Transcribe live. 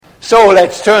So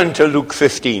let's turn to Luke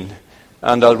 15,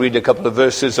 and I'll read a couple of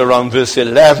verses around verse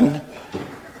 11.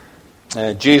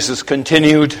 Jesus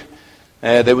continued,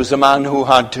 there was a man who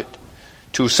had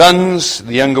 2 sons.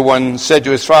 The younger one said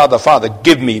to his father, "Father,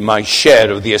 give me my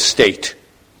share of the estate."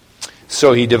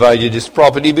 So he divided his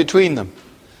property between them.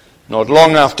 Not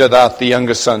long after that, the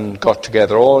younger son got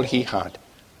together all he had,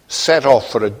 set off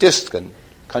for a distant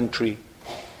country,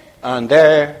 and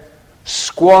there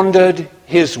squandered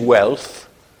his wealth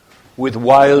with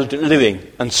wild living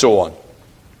and so on.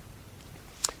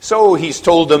 So he's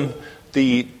told them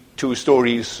the 2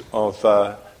 stories of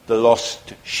the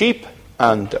lost sheep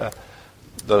and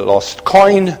the lost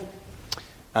coin.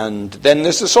 And then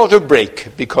there's a sort of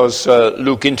break because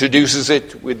Luke introduces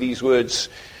it with these words,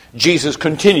 Jesus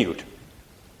continued.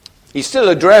 He's still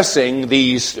addressing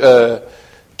these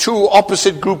 2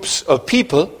 opposite groups of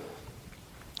people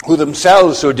who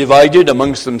themselves were divided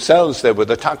amongst themselves. There were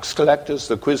the tax collectors,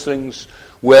 the quislings,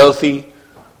 wealthy,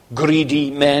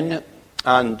 greedy men,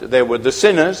 and there were the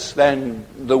sinners, then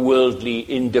the worldly,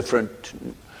 indifferent,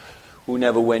 who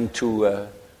never went to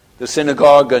the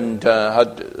synagogue and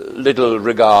had little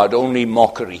regard, only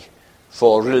mockery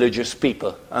for religious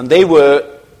people. And they were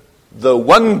the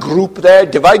one group there,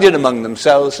 divided among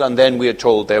themselves, and then we are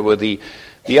told there were the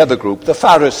other group, the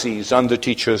Pharisees and the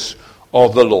teachers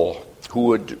of the law,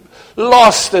 who had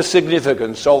lost the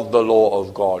significance of the law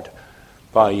of God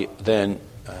by then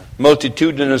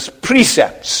multitudinous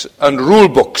precepts and rule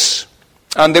books.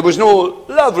 And there was no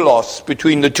love lost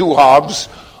between the 2 halves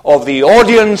of the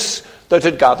audience that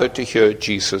had gathered to hear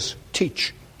Jesus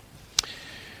teach.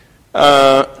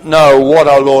 Now, what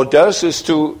our Lord does is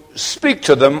to speak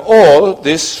to them all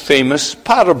this famous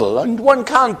parable. And one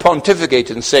can't pontificate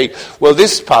and say, well,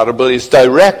 this parable is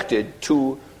directed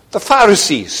to the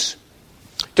Pharisees,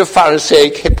 to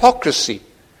Pharisaic hypocrisy.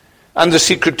 And the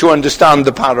secret to understand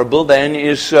the parable then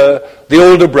is the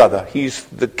older brother. He's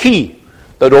the key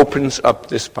that opens up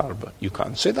this parable. You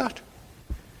can't say that.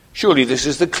 Surely this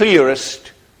is the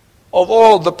clearest of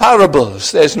all the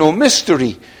parables. There's no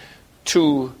mystery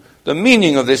to the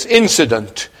meaning of this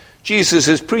incident. Jesus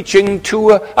is preaching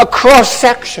to a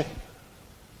cross-section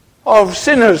of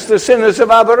sinners, the sinners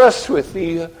of Aberystwyth,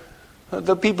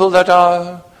 the people that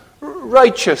are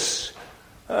righteous.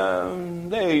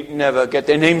 They never get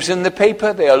their names in the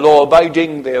paper. They are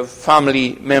law-abiding. They have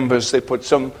family members. They put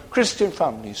some Christian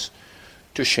families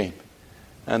to shame.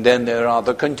 And then there are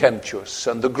the contemptuous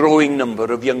and the growing number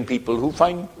of young people who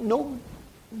find no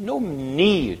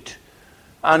need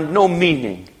and no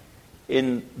meaning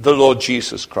in the Lord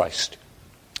Jesus Christ.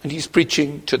 And he's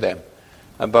preaching to them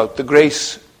about the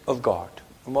grace of God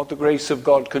and what the grace of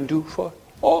God can do for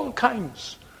all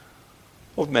kinds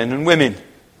of men and women.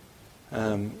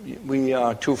 We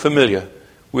are too familiar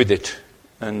with it,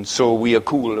 and so we are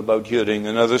cool about hearing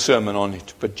another sermon on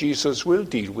it. But Jesus will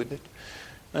deal with it,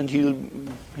 and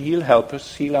he'll help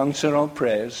us. He'll answer our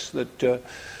prayers that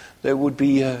there would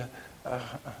be a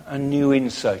new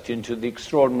insight into the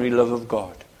extraordinary love of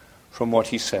God from what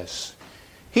he says.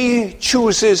 He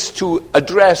chooses to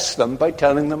address them by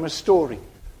telling them a story,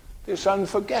 this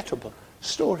unforgettable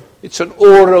story. It's an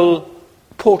oral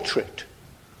portrait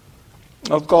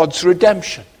of God's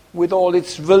redemption with all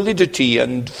its validity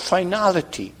and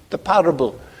finality. The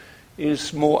parable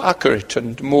is more accurate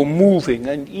and more moving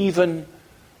and even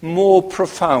more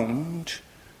profound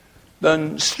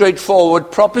than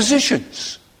straightforward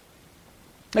propositions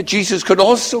that Jesus could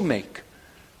also make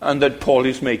and that Paul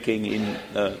is making in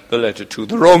the letter to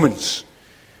the Romans.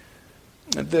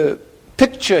 The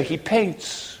picture he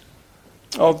paints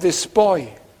of this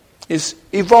boy is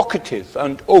evocative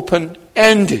and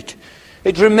open-ended.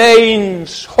 It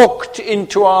remains hooked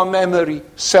into our memory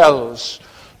cells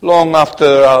long after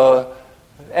our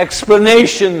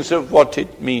explanations of what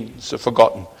it means are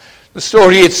forgotten. The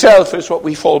story itself is what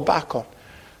we fall back on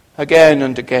again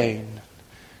and again.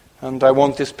 And I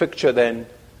want this picture then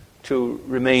to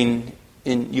remain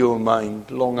in your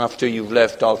mind long after you've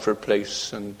left Alfred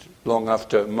Place and long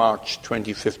after March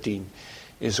 2015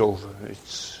 is over.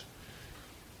 It's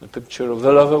the picture of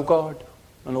the love of God,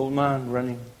 an old man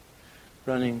running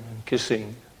and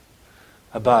kissing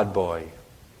a bad boy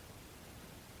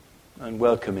and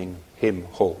welcoming him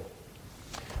home.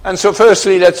 And so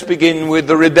firstly, let's begin with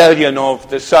the rebellion of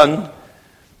the son.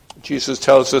 Jesus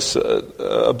tells us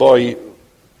a boy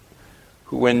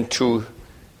who went to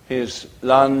his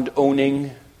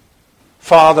land-owning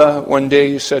father one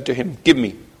day said to him, "Give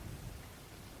me."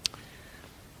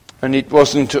 And it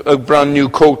wasn't a brand new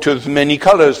coat of many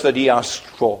colors that he asked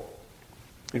for.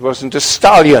 It wasn't a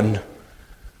stallion.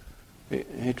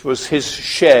 It was his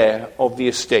share of the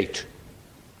estate.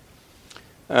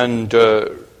 And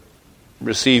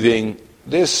receiving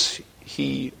this,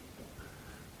 he'd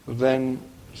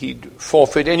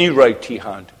forfeit any right he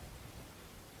had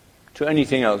to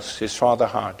anything else his father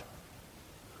had.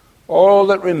 All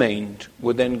that remained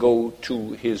would then go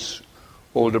to his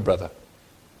older brother.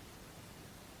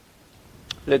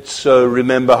 Let's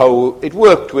remember how it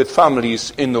worked with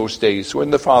families in those days.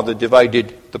 When the father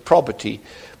divided the property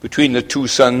between the two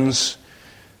sons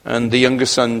and the younger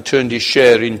son turned his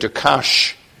share into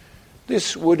cash,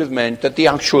 this would have meant that the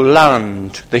actual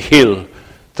land, the hill,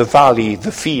 the valley,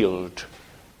 the field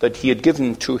that he had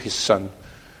given to his son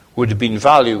would have been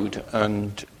valued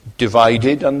and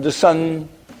divided, and the son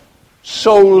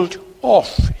sold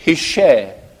off his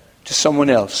share to someone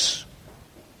else.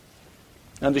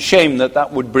 And the shame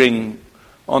that would bring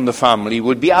on the family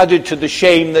would be added to the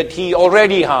shame that he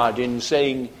already had in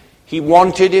saying he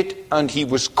wanted it and he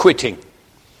was quitting.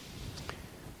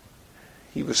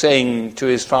 He was saying to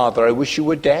his father, I wish you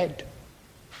were dead.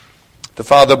 The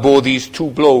father bore these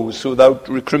two blows without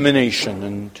recrimination.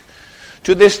 And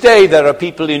to this day there are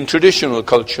people in traditional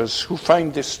cultures who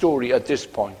find this story at this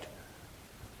point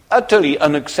utterly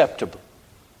unacceptable.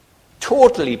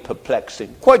 Totally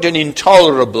perplexing, quite an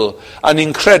intolerable and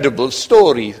incredible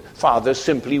story. Father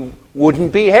simply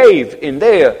wouldn't behave in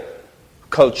their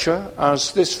culture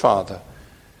as this father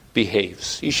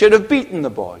behaves. He should have beaten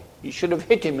the boy. He should have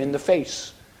hit him in the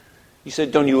face. He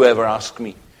said, don't you ever ask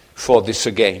me for this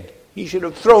again. He should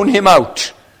have thrown him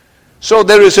out. So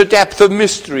there is a depth of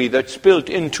mystery that's built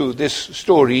into this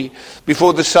story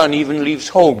before the son even leaves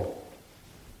home.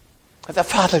 The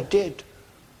father did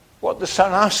what the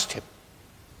son asked him.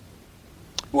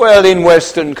 Well, in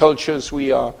Western cultures,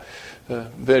 we are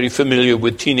very familiar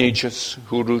with teenagers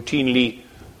who routinely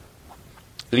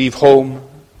leave home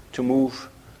to move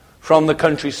from the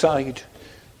countryside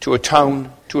to a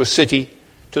town, to a city,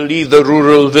 to leave the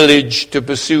rural village to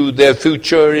pursue their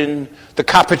future in the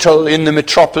capital, in the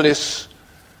metropolis.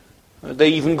 They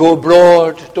even go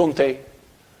abroad, don't they?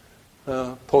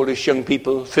 Polish young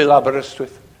people, Phil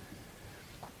Aberystwyth.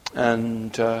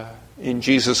 And in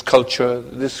Jesus' culture,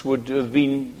 this would have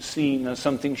been seen as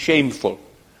something shameful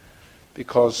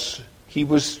because he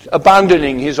was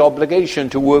abandoning his obligation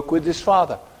to work with his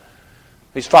father.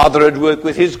 His father had worked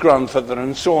with his grandfather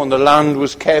and so on. The land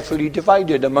was carefully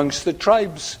divided amongst the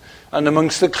tribes and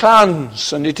amongst the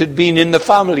clans, and it had been in the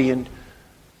family, and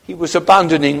he was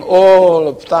abandoning all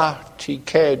of that. He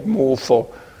cared more for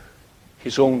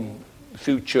his own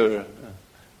future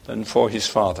than for his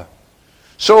father.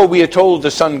 So we are told the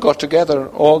son got together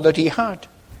all that he had.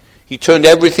 He turned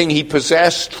everything he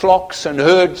possessed, flocks and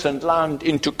herds and land,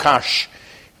 into cash.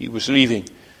 He was leaving.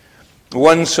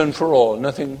 Once and for all,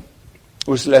 nothing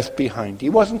was left behind. He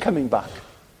wasn't coming back.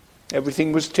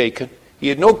 Everything was taken. He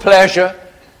had no pleasure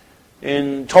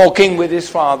in talking with his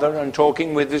father and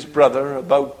talking with his brother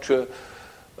about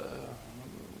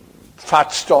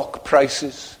fat stock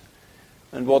prices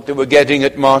and what they were getting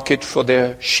at market for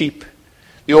their sheep.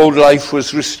 The old life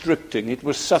was restricting, it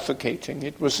was suffocating,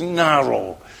 it was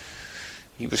narrow.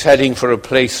 He was heading for a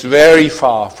place very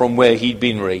far from where he'd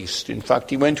been raised. In fact,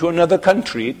 he went to another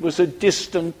country. It was a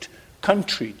distant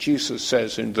country, Jesus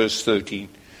says in verse 13.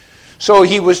 So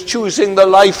he was choosing the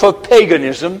life of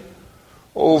paganism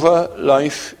over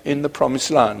life in the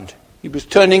promised land. He was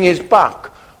turning his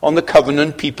back on the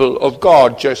covenant people of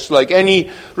God, just like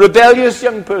any rebellious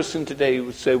young person today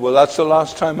would say, well, that's the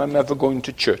last time I'm ever going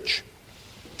to church.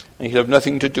 And he'll have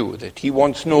nothing to do with it. He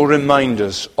wants no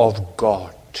reminders of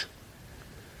God.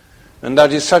 And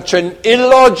that is such an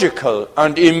illogical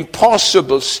and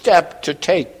impossible step to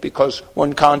take because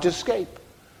one can't escape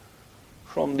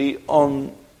from the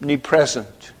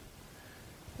omnipresent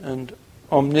and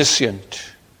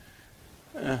omniscient,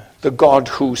 the God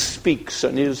who speaks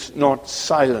and is not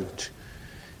silent.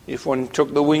 If one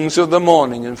took the wings of the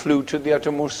morning and flew to the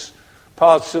uttermost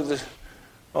parts of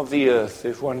the earth,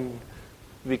 if one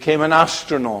became an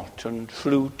astronaut and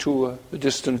flew to a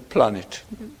distant planet,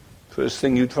 first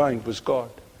thing you'd find was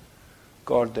God.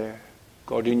 God there.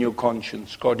 God in your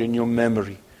conscience. God in your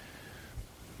memory.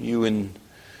 You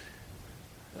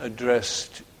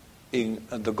addressed in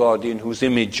the God in whose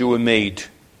image you were made.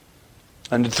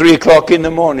 And at 3 o'clock in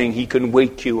the morning he can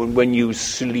wake you, and when you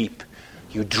sleep,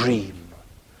 you dream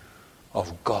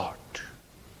of God.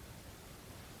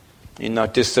 In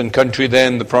that distant country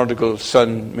then, the prodigal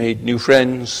son made new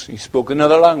friends. He spoke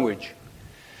another language.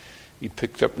 He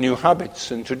picked up new habits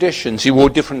and traditions. He wore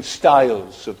different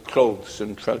styles of clothes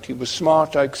and felt he was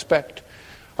smart, I expect.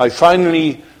 I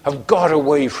finally have got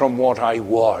away from what I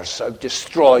was. I've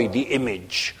destroyed the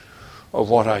image of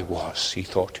what I was, he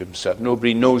thought to himself.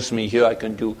 Nobody knows me here. I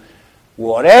can do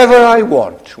whatever I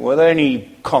want, without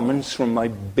any comments from my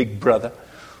big brother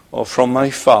or from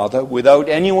my father, without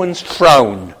anyone's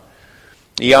frown.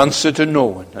 He answered to no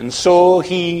one. And so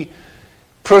he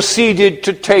proceeded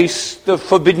to taste the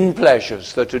forbidden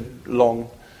pleasures that had long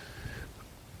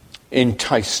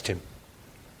enticed him.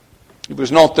 It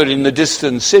was not that in the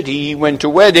distant city he went to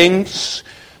weddings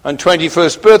and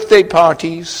 21st birthday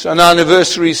parties and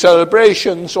anniversary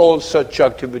celebrations. All such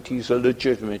activities are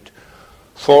legitimate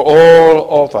for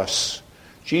all of us.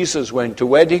 Jesus went to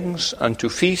weddings and to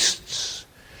feasts.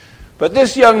 But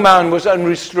this young man was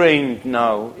unrestrained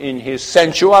now in his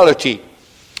sensuality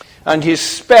and his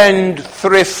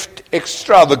spend-thrift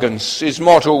extravagance. His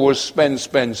motto was spend,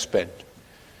 spend, spend.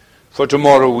 For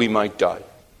tomorrow we might die.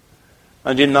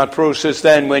 And in that process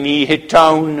then, when he hit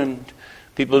town and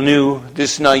people knew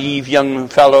this naive young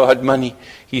fellow had money,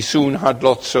 he soon had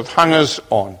lots of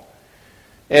hangers-on.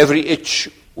 Every itch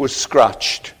was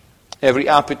scratched. Every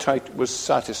appetite was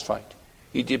satisfied.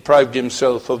 He deprived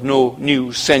himself of no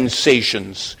new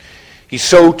sensations. He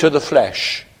sowed to the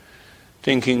flesh,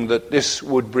 thinking that this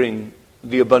would bring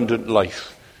the abundant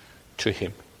life to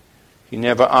him. He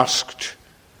never asked,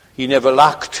 he never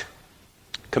lacked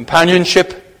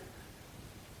companionship.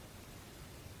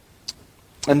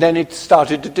 And then it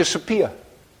started to disappear.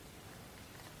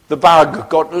 The bag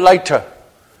got lighter.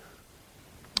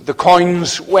 The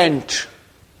coins went.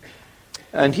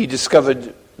 And he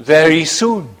discovered very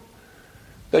soon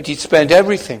that he'd spent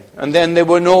everything. And then there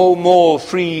were no more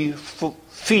free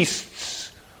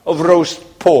feasts of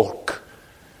roast pork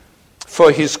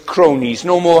for his cronies.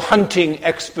 No more hunting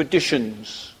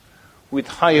expeditions with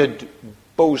hired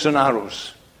bows and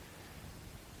arrows.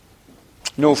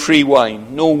 No free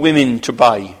wine, no women to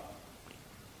buy.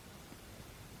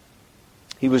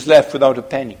 He was left without a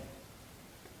penny.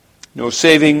 No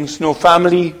savings, no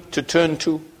family to turn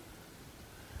to.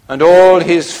 And all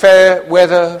his fair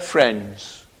weather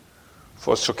friends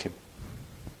forsook him.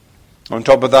 On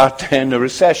top of that, then a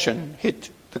recession hit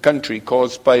the country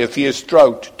caused by a fierce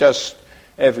drought, dust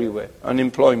everywhere,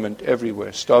 unemployment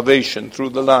everywhere, starvation through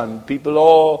the land, people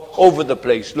all over the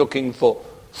place looking for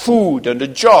food and a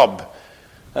job.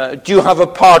 Do you have a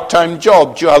part-time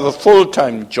job? Do you have a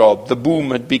full-time job? The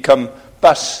boom had become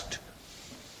bust.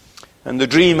 And the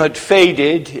dream had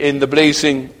faded in the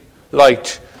blazing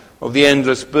light of the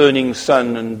endless burning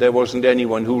sun, and there wasn't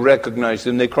anyone who recognized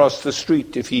him. They crossed the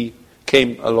street if he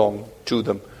came along to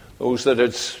them. Those that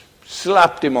had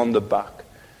slapped him on the back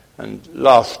and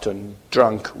laughed and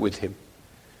drank with him.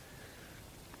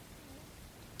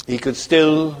 He could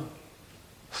still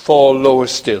fall lower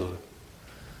still.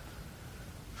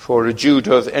 For a Jew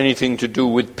to have anything to do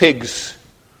with pigs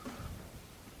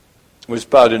was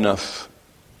bad enough.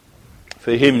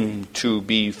 For him to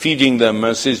be feeding them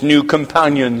as his new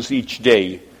companions each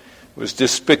day was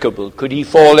despicable. Could he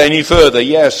fall any further?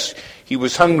 Yes, he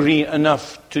was hungry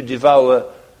enough to devour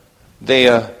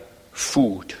their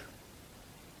food.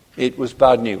 It was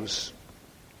bad news.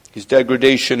 His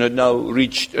degradation had now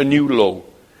reached a new low.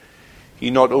 He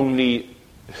not only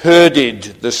herded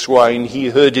the swine, he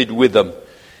herded with them.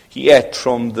 He ate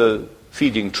from the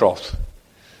feeding trough.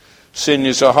 Sin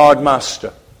is a hard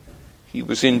master. He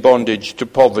was in bondage to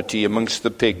poverty amongst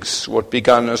the pigs. What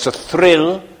began as a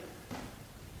thrill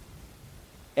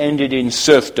ended in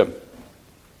serfdom.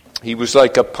 He was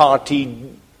like a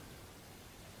party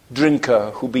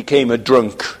drinker who became a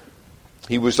drunk.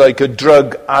 He was like a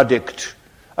drug addict,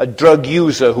 a drug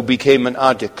user who became an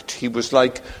addict. He was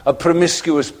like a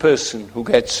promiscuous person who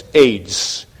gets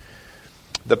AIDS.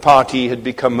 The party had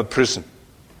become a prison.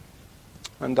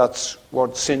 And that's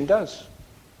what sin does.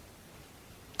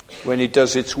 When it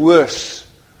does its worst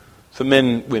for men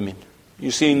and women.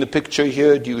 You see in the picture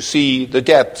here, do you see the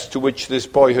depths to which this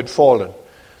boy had fallen?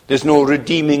 There's no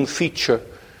redeeming feature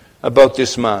about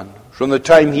this man. From the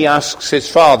time he asks his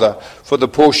father for the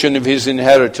portion of his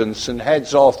inheritance and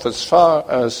heads off as far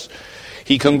as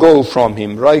he can go from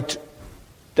him, right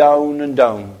down and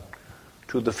down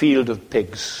to the field of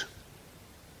pigs.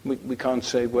 We can't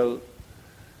say, well,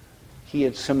 he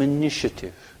had some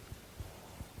initiative.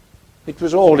 It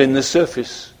was all in the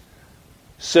service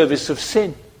of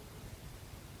sin.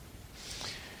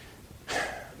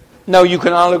 Now you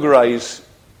can allegorize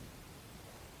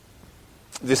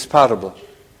this parable.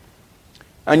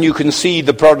 And you can see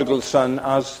the prodigal son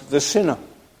as the sinner.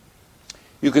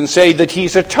 You can say that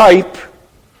he's a type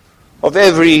of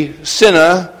every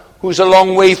sinner who's a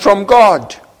long way from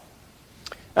God.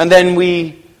 And then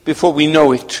we, before we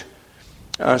know it,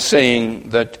 are saying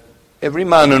that every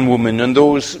man and woman, and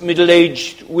those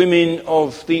middle-aged women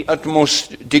of the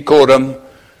utmost decorum,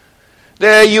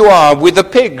 there you are with the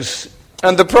pigs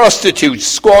and the prostitute,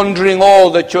 squandering all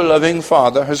that your loving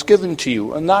Father has given to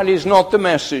you. And that is not the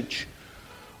message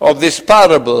of this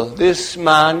parable. This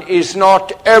man is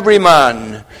not every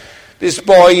man. This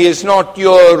boy is not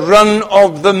your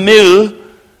run-of-the-mill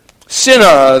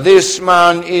sinner. This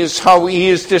man is how he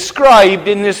is described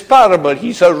in this parable.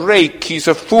 He's a rake, he's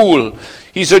a fool,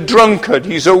 he's a drunkard,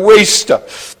 he's a waster,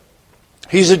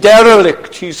 he's a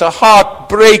derelict, he's a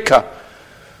heartbreaker.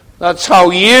 That's how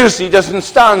he is. He doesn't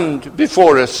stand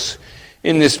before us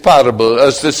in this parable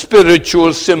as the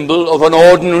spiritual symbol of an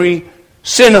ordinary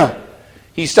sinner.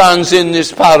 He stands in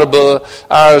this parable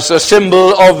as a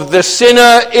symbol of the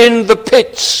sinner in the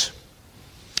pits.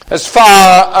 As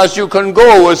far as you can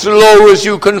go, as low as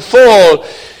you can fall,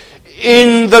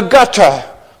 in the gutter,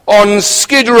 on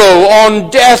Skid Row, on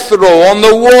death row, on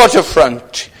the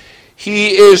waterfront.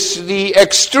 He is the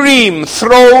extreme,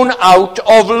 thrown out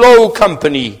of low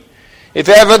company. If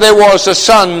ever there was a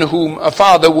son whom a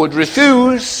father would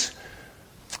refuse,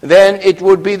 then it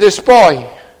would be this boy.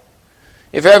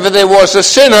 If ever there was a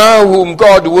sinner whom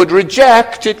God would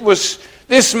reject, it was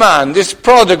this man, this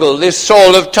prodigal, this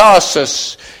Saul of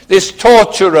Tarsus, this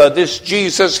torturer, this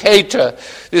Jesus hater,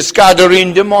 this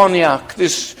Gadarene demoniac,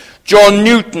 this John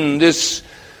Newton, this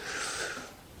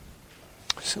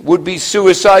would-be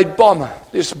suicide bomber,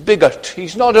 this bigot.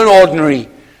 He's not an ordinary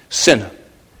sinner.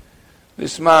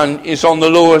 This man is on the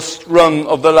lowest rung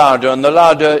of the ladder, and the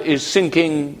ladder is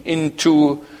sinking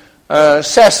into a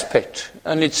cesspit,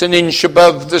 and it's an inch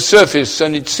above the surface,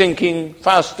 and it's sinking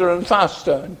faster and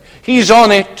faster. And he's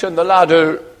on it, and the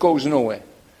ladder goes nowhere.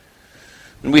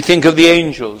 And we think of the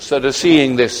angels that are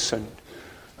seeing this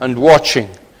and watching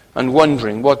and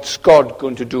wondering, what's God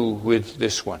going to do with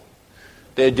this one?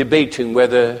 They're debating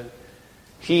whether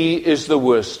he is the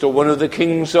worst, or one of the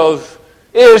kings of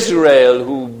Israel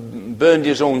who burned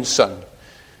his own son.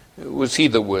 Was he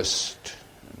the worst?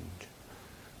 And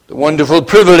the wonderful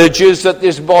privileges that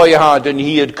this boy had, and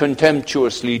he had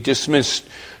contemptuously dismissed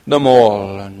them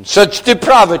all. And such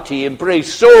depravity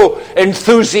embraced so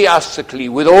enthusiastically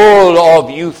with all of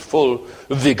youthful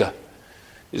vigor.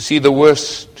 Is he the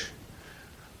worst?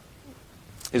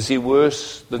 Is he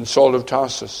worse than Saul of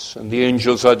Tarsus? And the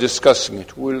angels are discussing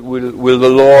it. Will the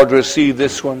Lord receive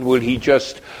this one? Will he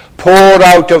just pour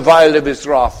out a vial of his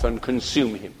wrath and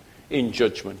consume him in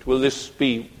judgment? Will this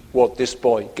be what this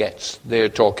boy gets? They're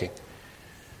talking.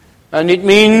 And it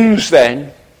means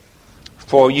then,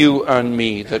 for you and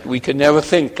me, that we can never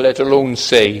think, let alone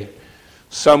say,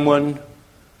 someone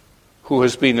who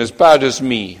has been as bad as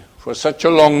me for such a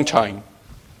long time,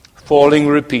 falling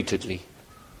repeatedly,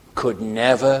 could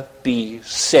never be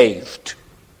saved.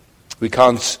 We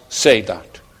can't say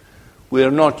that.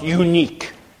 We're not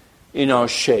unique in our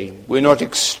shame. We're not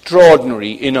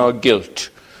extraordinary in our guilt.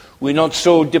 We're not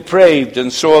so depraved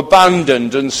and so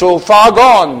abandoned and so far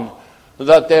gone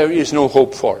that there is no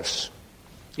hope for us.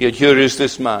 Yet here is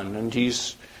this man, and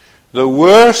he's the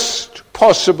worst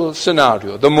possible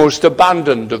scenario, the most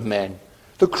abandoned of men,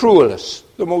 the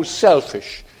cruelest, the most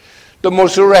selfish, the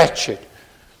most wretched,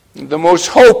 the most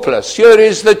hopeless. Here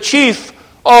is the chief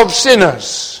of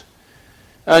sinners.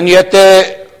 And yet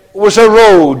there was a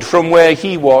road from where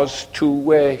he was to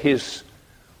where his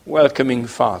welcoming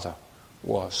Father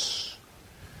was.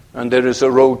 And there is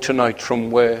a road tonight from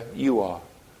where you are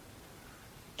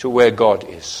to where God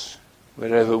is,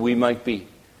 wherever we might be,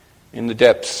 in the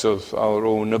depths of our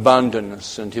own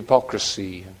abandonness and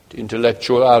hypocrisy and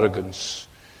intellectual arrogance,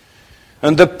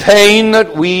 and the pain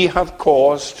that we have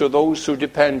caused to those who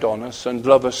depend on us and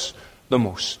love us the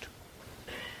most.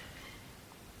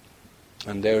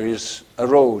 And there is a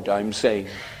road, I'm saying,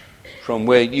 from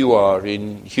where you are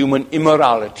in human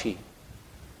immorality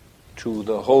to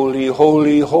the holy,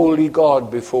 holy, holy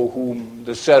God before whom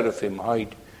the seraphim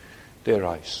hide their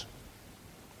eyes.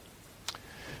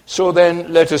 So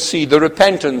then, let us see the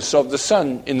repentance of the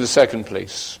Son in the second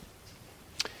place.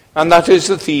 And that is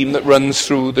the theme that runs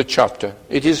through the chapter.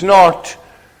 It is not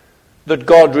that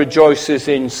God rejoices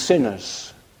in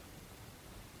sinners.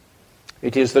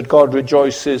 It is that God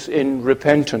rejoices in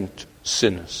repentant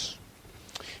sinners.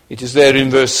 It is there in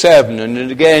verse 7 and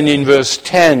again in verse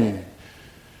 10.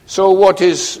 So what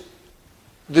is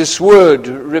this word,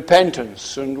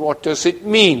 repentance, and what does it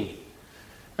mean?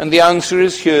 And the answer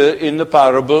is here in the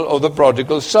parable of the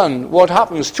prodigal son. What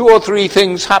happens? 2 or 3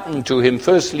 things happened to him.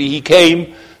 Firstly, he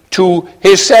came to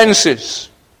his senses.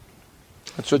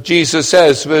 That's what Jesus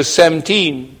says, verse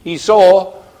 17. He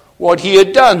saw what he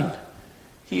had done.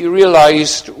 He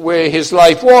realized where his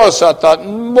life was at that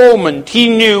moment.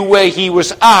 He knew where he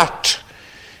was at.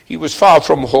 He was far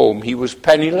from home. He was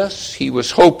penniless. He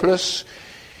was hopeless.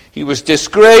 He was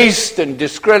disgraced and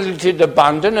discredited,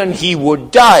 abandoned, and he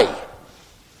would die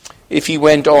if he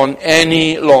went on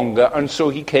any longer. And so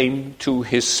he came to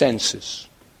his senses.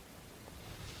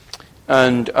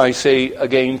 And I say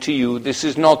again to you, this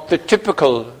is not the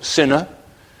typical sinner,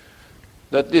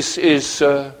 that this is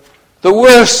the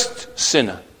worst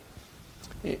sinner.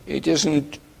 It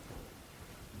isn't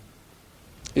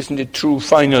it true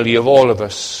finally of all of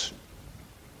us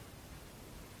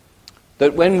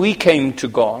that when we came to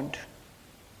God,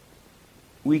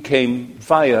 we came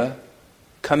via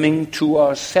coming to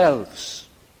ourselves,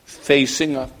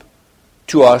 facing up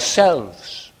to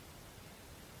ourselves,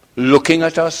 looking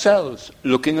at ourselves,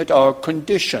 looking at our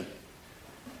condition.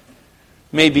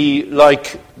 Maybe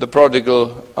like the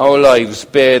prodigal, our lives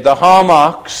bear the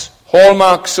hallmarks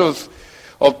of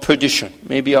perdition.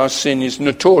 Maybe our sin is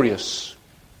notorious.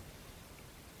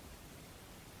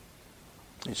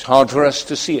 It's hard for us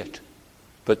to see it,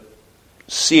 but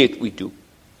see it we do.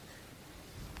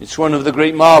 It's one of the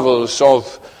great marvels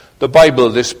of the Bible,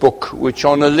 this book, which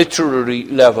on a literary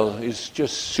level is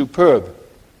just superb.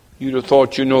 You'd have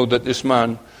thought, that this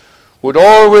man would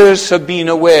always have been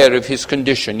aware of his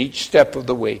condition each step of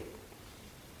the way.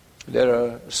 There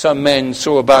are some men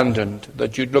so abandoned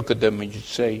that you'd look at them and you'd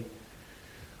say,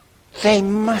 they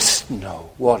must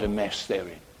know what a mess they're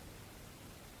in.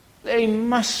 They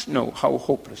must know how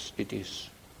hopeless it is.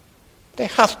 They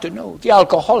have to know. The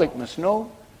alcoholic must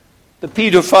know. The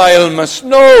pedophile must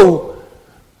know.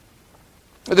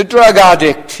 The drug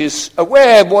addict is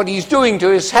aware of what he's doing to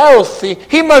his health.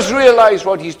 He must realize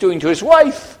what he's doing to his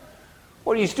wife,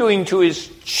 what he's doing to his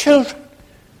children,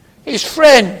 his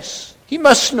friends. He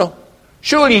must know.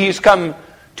 Surely he's come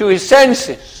to his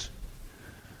senses.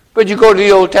 But you go to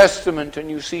the Old Testament and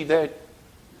you see that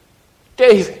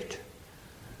David,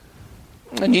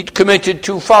 and he'd committed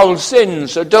 2 foul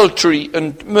sins, adultery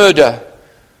and murder.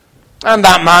 And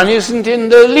that man isn't in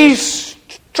the least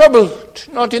troubled,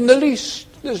 not in the least.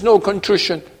 There's no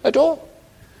contrition at all.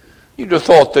 You'd have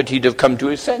thought that he'd have come to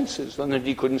his senses and that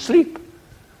he couldn't sleep.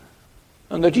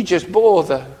 And that he just bore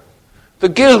the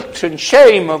guilt and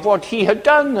shame of what he had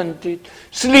done, and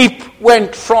sleep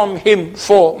went from him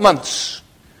for months.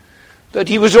 That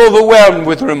he was overwhelmed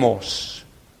with remorse.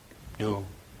 No.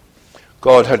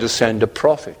 God had to send a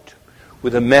prophet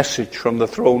with a message from the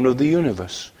throne of the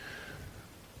universe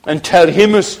and tell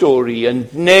him a story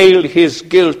and nail his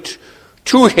guilt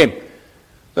to him.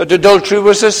 That adultery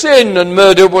was a sin and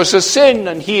murder was a sin,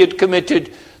 and he had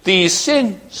committed these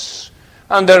sins.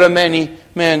 And there are many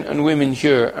men and women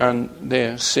here, and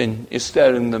their sin is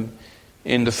staring them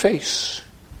in the face.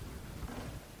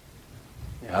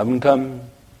 They haven't come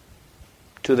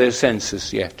to their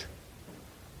senses yet.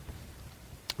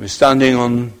 We're standing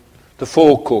on the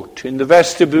forecourt in the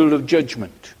vestibule of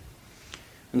judgment.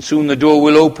 And soon the door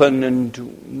will open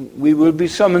and we will be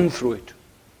summoned through it.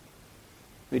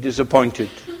 It is appointed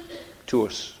to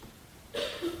us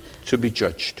to be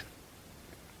judged.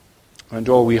 And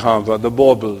all we have are the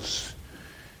baubles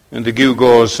and the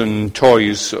gewgaws and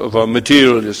toys of our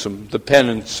materialism, the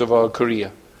pennants of our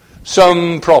career,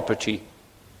 some property,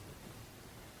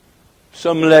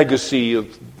 some legacy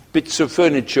of bits of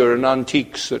furniture and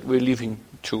antiques that we're leaving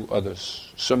to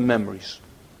others, some memories.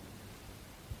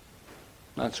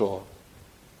 That's all.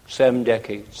 7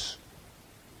 decades.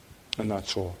 And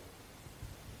that's all.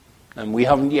 And we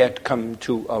haven't yet come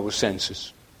to our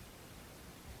senses.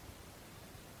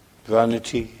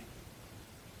 Vanity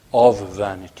of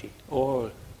vanity.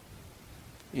 All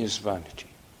is vanity.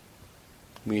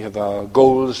 We have our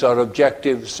goals, our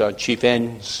objectives, our chief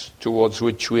ends towards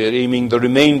which we are aiming the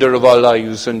remainder of our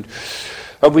lives. And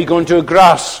are we going to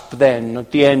grasp then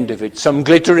at the end of it some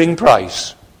glittering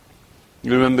prize?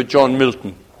 You remember John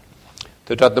Milton,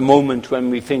 that at the moment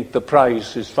when we think the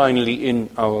prize is finally in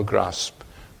our grasp,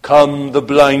 come the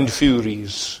blind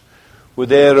furies with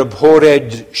their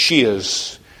abhorred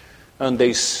shears, and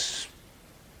they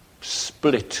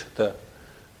split the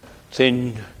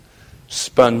thin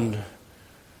spun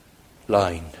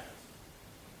line.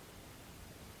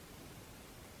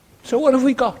 So what have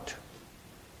we got?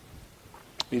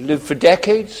 We lived for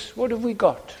decades. What have we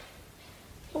got?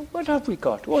 What have we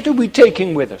got? What are we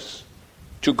taking with us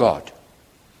to God?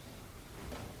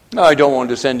 Now, I don't want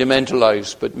to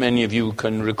sentimentalize, but many of you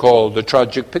can recall the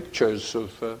tragic pictures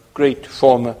of great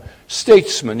former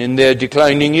statesmen in their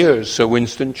declining years. Sir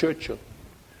Winston Churchill,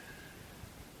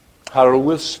 Harold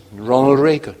Wilson, Ronald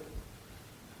Reagan.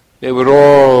 They were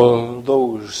all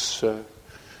those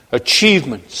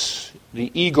achievements, the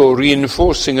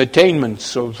ego-reinforcing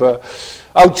attainments of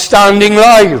outstanding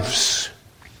lives.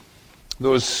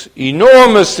 those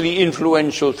enormously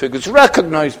influential figures,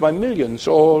 recognized by millions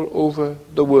all over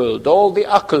the world, all the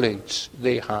accolades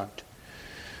they had.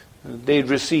 They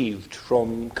received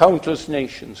from countless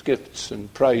nations gifts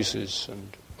and prizes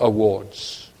and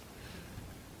awards.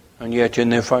 And yet in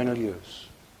their final years,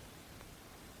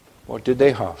 what did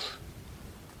they have?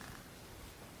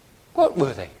 What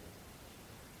were they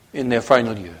in their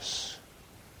final years?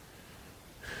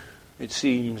 It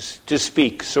seems to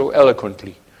speak so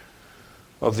eloquently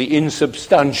of the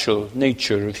insubstantial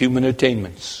nature of human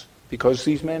attainments, because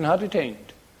these men had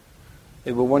attained.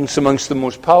 They were once amongst the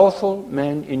most powerful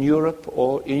men in Europe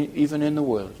or even in the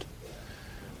world.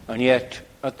 And yet,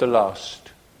 at the last,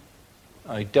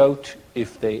 I doubt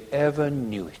if they ever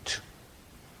knew it.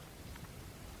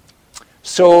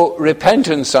 So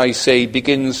repentance, I say,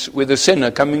 begins with a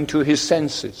sinner coming to his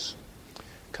senses,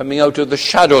 coming out of the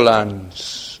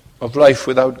shadowlands of life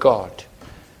without God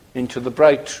into the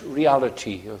bright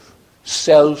reality of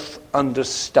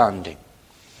self-understanding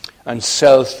and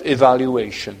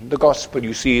self-evaluation. The gospel,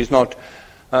 you see, is not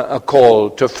a call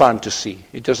to fantasy.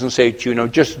 It doesn't say to you,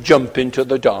 just jump into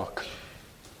the dark.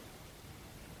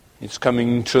 It's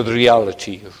coming to the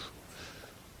reality of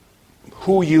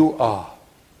who you are.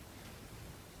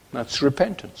 That's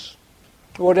repentance.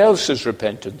 What else is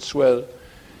repentance? Well,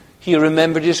 he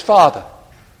remembered his father.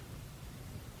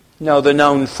 Now the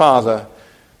noun father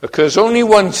occurs only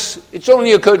once. It's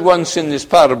only occurred once in this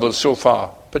parable so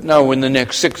far, but now in the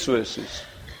next 6 verses.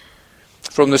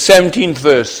 From the 17th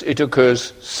verse, it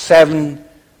occurs 7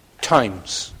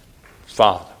 times.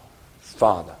 Father,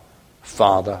 father,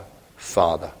 father,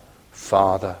 father,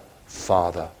 father,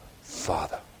 father,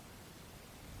 father.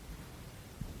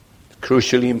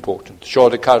 Crucially important.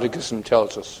 Shorter Catechism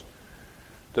tells us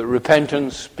that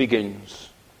repentance begins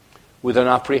with an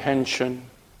apprehension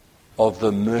of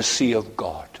the mercy of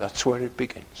God. That's where it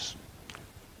begins.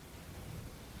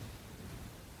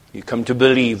 You come to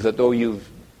believe that though you've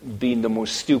been the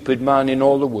most stupid man in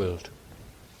all the world,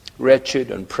 wretched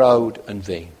and proud and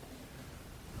vain,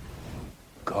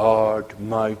 God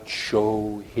might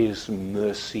show his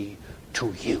mercy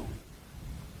to you.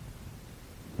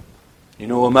 You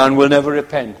know, a man will never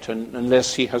repent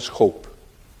unless he has hope.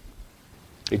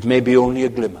 It may be only a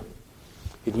glimmer.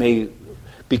 It may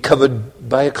be covered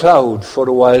by a cloud for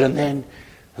a while, and then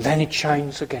it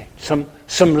shines again.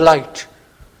 Some light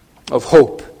of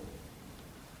hope.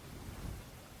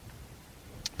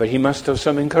 But he must have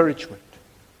some encouragement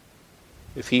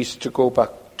if he's to go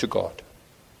back to God.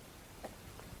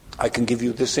 I can give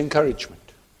you this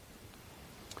encouragement,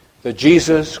 that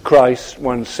Jesus Christ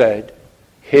once said,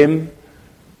 "Him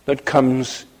that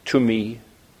comes to me,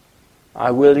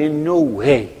 I will in no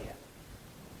way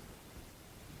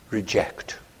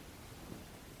reject.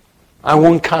 I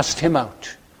won't cast him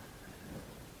out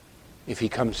if he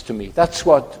comes to me." That's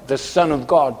what the Son of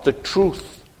God, the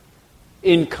truth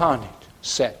incarnate,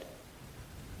 said.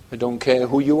 I don't care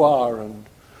who you are and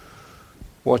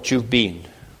what you've been,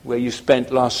 where you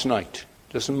spent last night.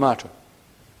 Doesn't matter.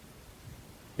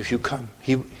 If you come,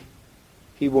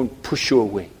 he won't push you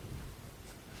away.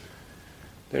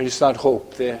 There is that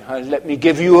hope there. Let me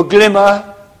give you a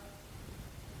glimmer.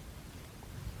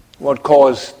 What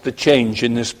caused the change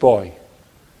in this boy?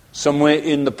 Somewhere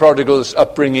in the prodigal's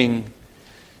upbringing,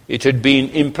 it had been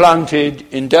implanted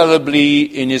indelibly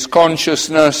in his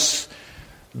consciousness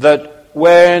that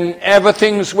whenever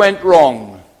things went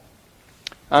wrong,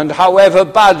 and however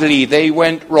badly they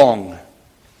went wrong,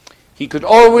 he could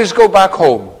always go back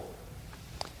home,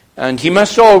 and he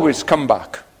must always come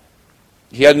back.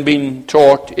 He hadn't been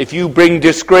taught, if you bring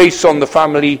disgrace on the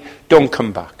family, don't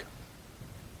come back.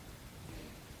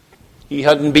 He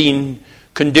hadn't been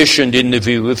conditioned in the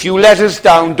view, if you let us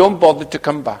down, don't bother to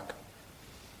come back.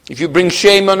 If you bring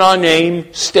shame on our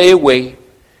name, stay away.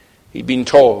 He'd been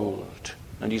told,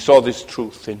 and he saw this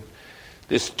truth in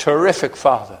this terrific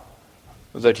father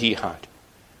that he had.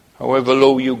 However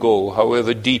low you go,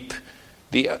 however deep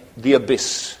the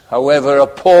abyss, however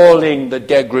appalling the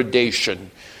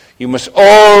degradation, you must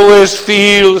always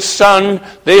feel, son,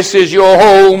 this is your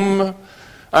home,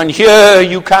 and here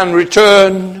you can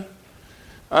return.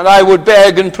 And I would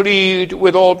beg and plead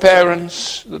with all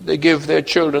parents that they give their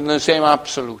children the same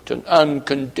absolute and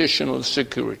unconditional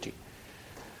security,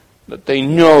 that they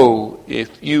know if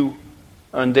you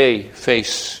and they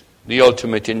face the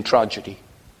ultimate in tragedy,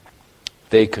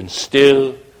 they can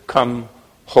still come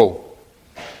home.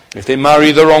 If they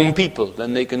marry the wrong people,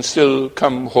 then they can still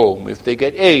come home. If they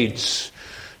get AIDS,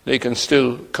 they can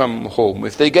still come home.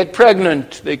 If they get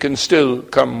pregnant, they can still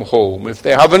come home. If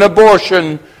they have an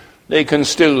abortion, they can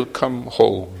still come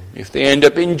home. If they end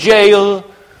up in jail,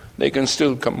 they can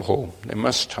still come home. They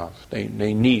must have. They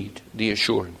need the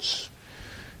assurance.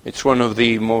 It's one of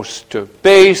the most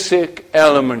basic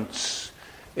elements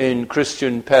in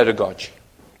Christian pedagogy.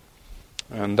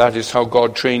 And that is how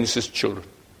God trains his children.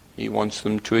 He wants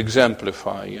them to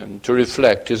exemplify and to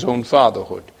reflect his own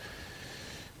fatherhood.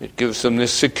 It gives them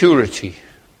this security.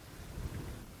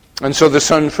 And so the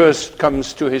son first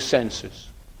comes to his senses.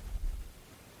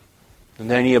 And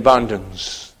then he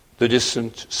abandons the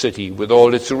distant city with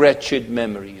all its wretched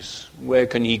memories. Where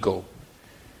can he go?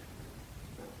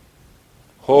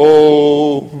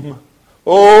 Home.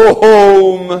 Oh,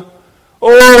 home.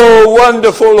 Oh,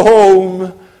 wonderful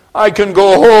home. I can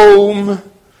go home.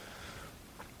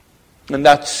 And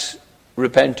that's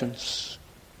repentance.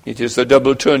 It is the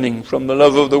double turning from the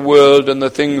love of the world and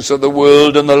the things of the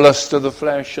world and the lust of the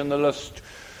flesh and the lust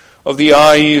of the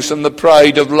eyes and the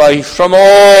pride of life, from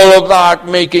all of that,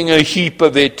 making a heap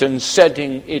of it and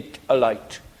setting it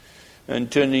alight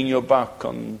and turning your back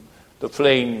on the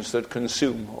flames that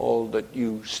consume all that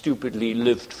you stupidly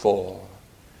lived for.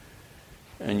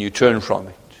 And you turn from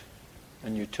it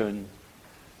and you turn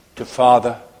to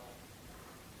Father.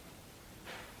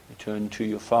 You turn to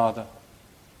your Father.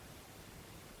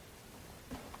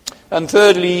 And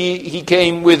thirdly, he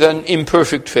came with an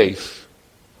imperfect faith.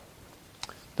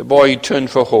 The boy turned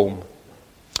for home.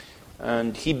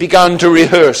 And he began to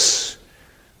rehearse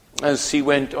as he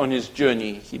went on his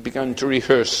journey. He began to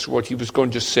rehearse what he was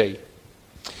going to say.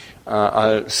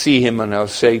 I'll see him and I'll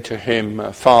say to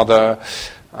him, Father,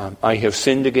 I have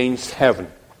sinned against heaven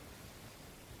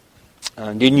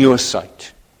and in your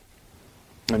sight.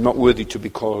 I'm not worthy to be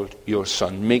called your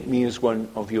son. Make me as one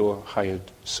of your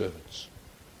hired servants.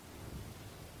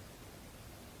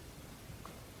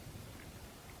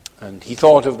 And he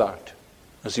thought of that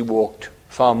as he walked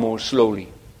far more slowly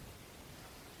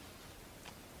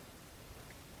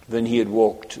than he had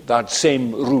walked that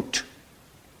same route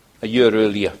a year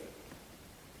earlier.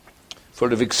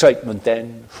 Full of excitement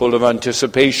then, full of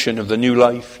anticipation of the new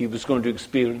life he was going to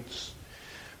experience,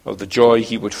 of the joy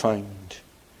he would find.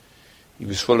 He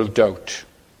was full of doubt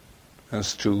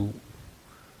as to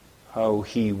how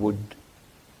he would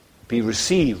be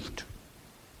received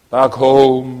back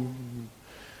home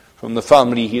from the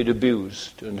family he had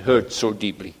abused and hurt so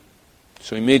deeply.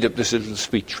 So he made up this little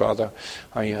speech, Father,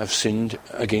 I have sinned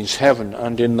against heaven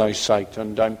and in thy sight,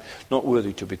 and I'm not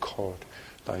worthy to be called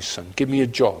thy son. Give me a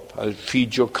job. I'll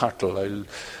feed your cattle.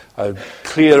 I'll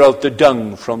clear out the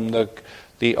dung from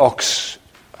the ox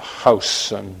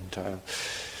house and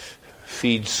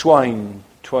feed swine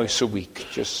twice a week.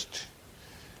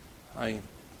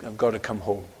 I've got to come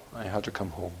home. I had to come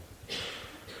home.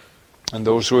 And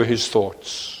those were his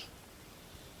thoughts.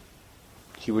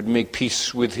 He would make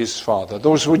peace with his father.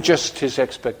 Those were just his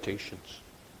expectations.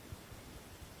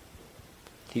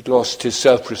 He'd lost his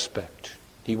self-respect.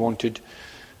 He wanted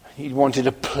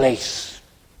a place.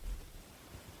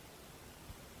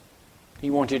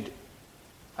 He wanted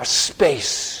a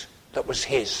space that was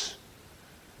his.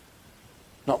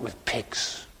 Not with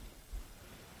pigs.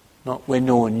 Not where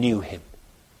no one knew him.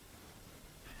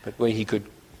 But where he could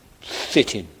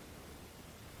fit in.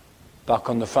 Back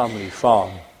on the family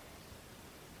farm.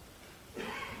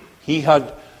 He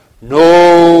had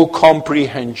no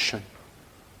comprehension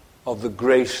of the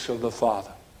grace of the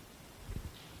Father.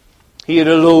 He had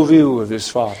a low view of his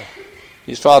Father.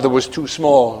 His Father was too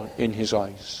small in his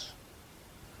eyes.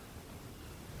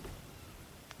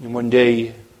 And one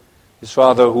day, his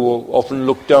Father, who often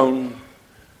looked down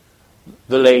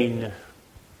the lane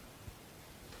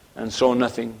and saw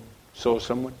nothing, saw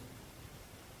someone.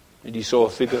 And he saw a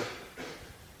figure.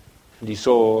 And he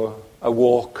saw a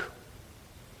walk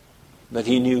that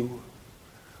he knew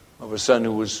of a son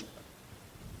who was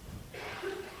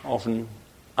often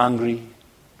angry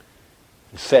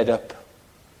and fed up.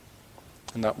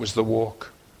 And that was the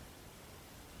walk.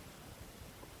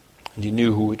 And he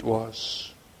knew who it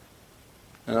was.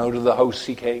 And out of the house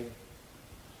he came.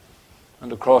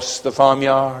 And across the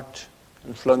farmyard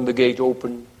and flung the gate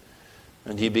open.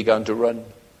 And he began to run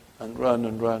and run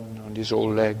and run on his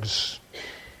old legs.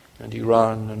 And he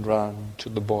ran and ran to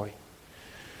the boy.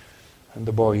 And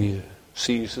the boy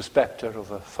sees the spectre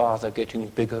of a father getting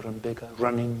bigger and bigger,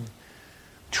 running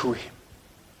to him.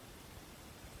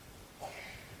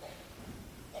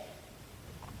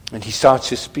 And he starts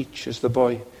his speech as the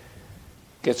boy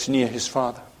gets near his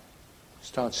father.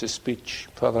 Starts his speech.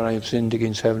 Father, I have sinned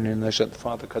against heaven and thy sight. The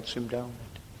father cuts him down.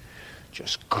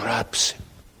 Just grabs him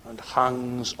and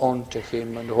hangs onto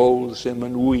him and holds him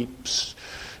and weeps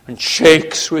and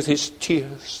shakes with his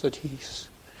tears that he's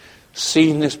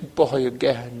seen this boy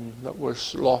again that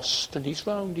was lost, and he's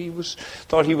found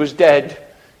thought he was dead.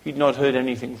 He'd not heard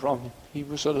anything from him. He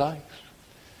was alive.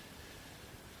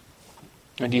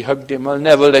 And he hugged him. I'll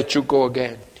never let you go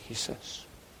again, he says.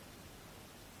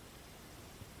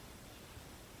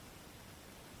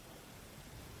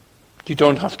 You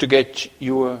don't have to get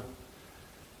your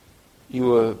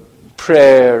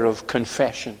prayer of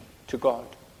confession to God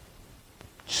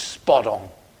spot on.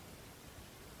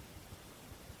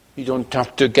 You don't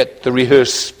have to get the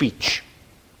rehearsed speech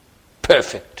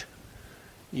perfect.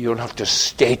 You don't have to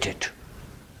state it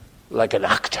like an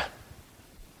actor.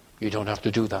 You don't have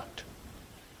to do that.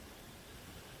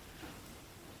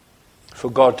 For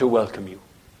God to welcome you.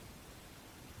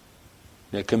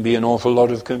 There can be an awful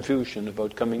lot of confusion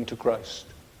about coming to Christ.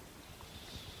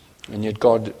 And yet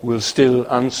God will still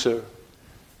answer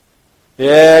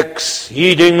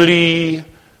exceedingly,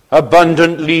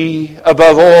 abundantly,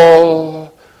 above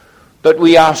all that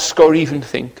we ask or even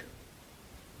think.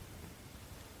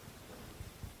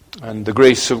 And the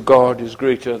grace of God is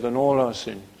greater than all our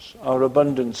sins, our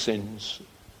abundant sins.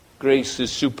 Grace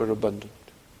is superabundant.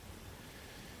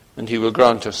 And he will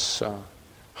grant us our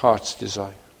heart's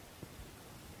desire.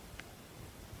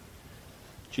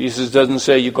 Jesus doesn't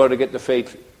say you've got to get the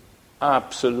faith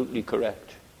absolutely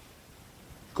correct.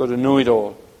 You've got to know it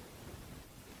all.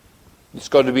 It's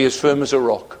got to be as firm as a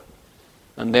rock.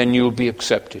 And then you'll be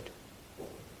accepted.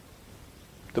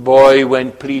 The boy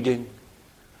went pleading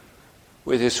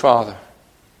with his father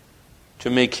to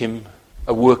make him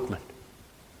a workman,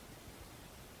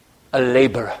 a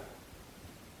laborer.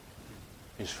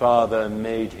 His father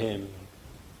made him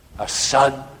a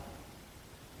son.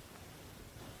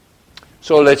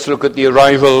 So let's look at the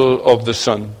arrival of the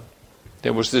son.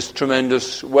 There was this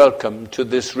tremendous welcome to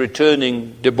this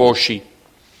returning debauchee,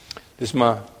 this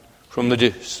man from the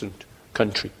distant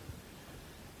country.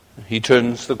 He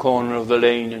turns the corner of the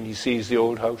lane and he sees the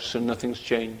old house and nothing's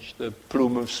changed. The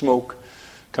plume of smoke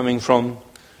coming from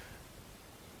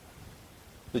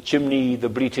the chimney, the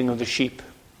bleating of the sheep.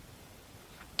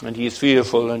 And he is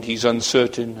fearful and he's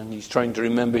uncertain and he's trying to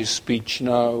remember his speech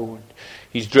now. And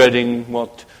he's dreading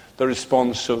what the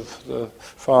response of the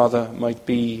father might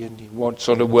be and what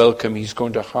sort of welcome he's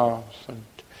going to have.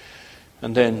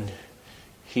 And then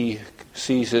he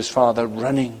sees his father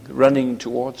running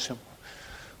towards him.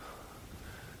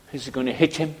 Is he going to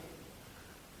hit him?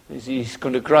 Is he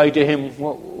going to cry to him,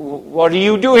 what are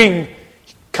you doing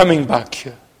coming back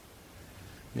here?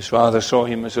 His father saw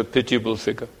him as a pitiable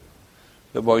figure.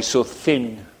 The boy so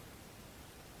thin,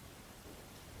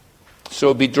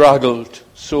 so bedraggled,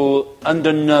 so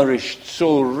undernourished,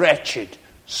 so wretched,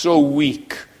 so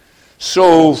weak,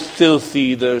 so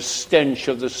filthy, the stench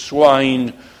of the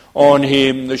swine on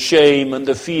him, the shame and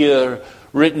the fear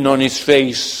written on his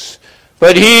face.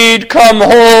 But he'd come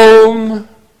home.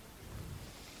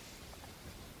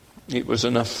 It was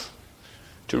enough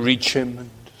to reach him and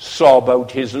sob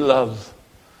out his love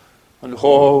and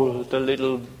hold the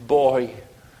little boy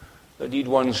that he'd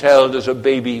once held as a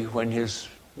baby when his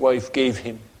wife gave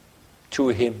him to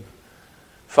him,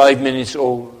 5 minutes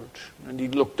old, and he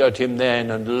looked at him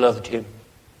then and loved him.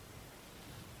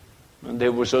 And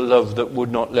there was a love that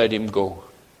would not let him go.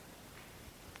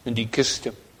 And he kissed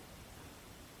him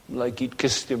like he'd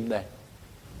kissed him then.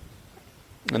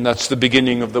 And that's the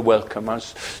beginning of the welcome,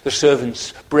 as the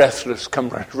servants, breathless, come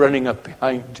running up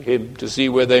behind him to see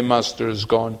where their master has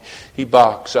gone. He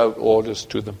barks out orders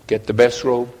to them. Get the best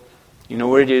robe. You know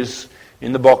where it is,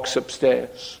 in the box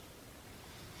upstairs.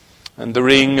 And the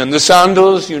ring and the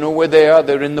sandals, you know where they are.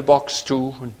 They're in the box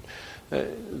too.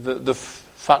 And the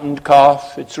fattened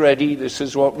calf, it's ready. This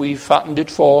is what we fattened it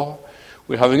for.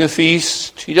 We're having a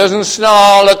feast. He doesn't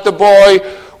snarl at the boy.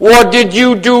 What did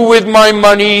you do with my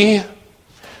money?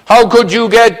 How could you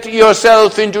get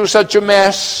yourself into such a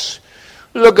mess?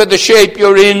 Look at the shape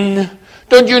you're in.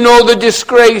 Don't you know the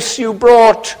disgrace you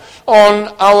brought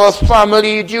on our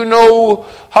family? Do you know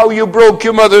how you broke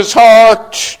your mother's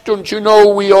heart? Don't you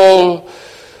know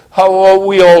how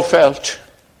we all felt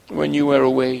when you were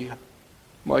away?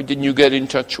 Why didn't you get in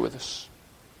touch with us?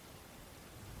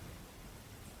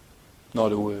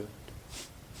 Not a word.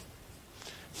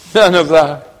 None of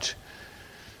that.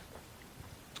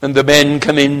 And the men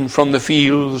come in from the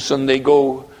fields and they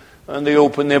go and they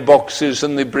open their boxes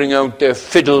and they bring out their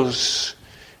fiddles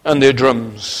and their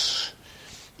drums.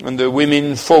 And the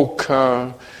women folk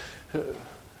are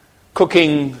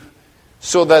cooking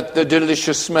so that the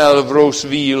delicious smell of roast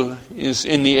veal is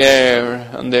in the air,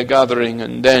 and they're gathering,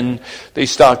 and then they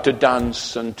start to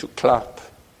dance and to clap.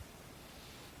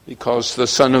 Because the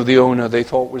son of the owner they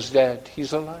thought was dead,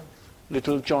 he's alive.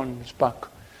 Little John is back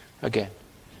again.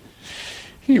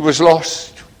 He was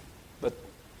lost, but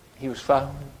he was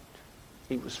found.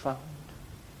 He was found.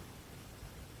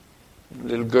 a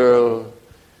little girl.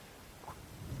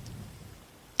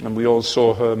 And we all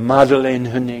saw her. Madeleine,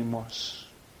 her name was.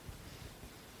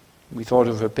 We thought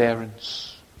of her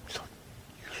parents. We thought,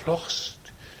 you lost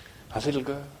a little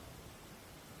girl.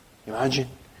 Imagine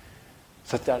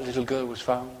that little girl was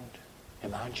found.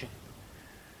 Imagine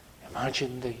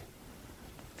the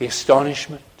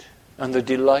astonishment and the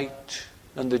delight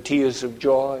and the tears of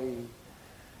joy.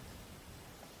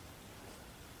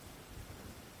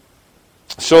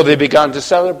 So they began to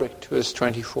celebrate, verse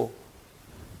 24.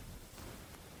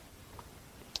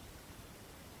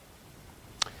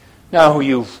 Now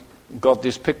you've got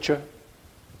this picture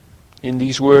in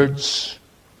these words,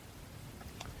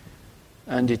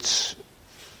 and it's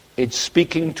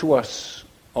speaking to us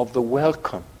of the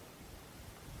welcome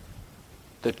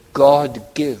that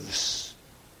God gives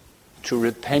to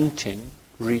repenting,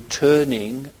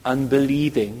 returning,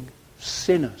 unbelieving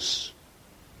sinners.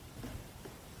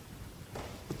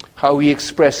 How he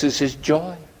expresses his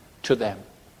joy to them,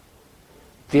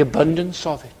 the abundance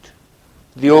of it,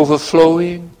 the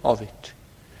overflowing of it,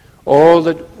 all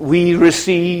that we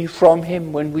receive from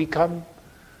him when we come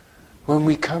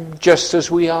just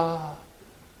as we are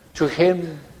to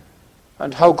him,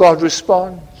 and how God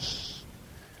responds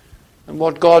and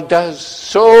what God does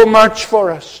so much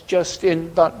for us just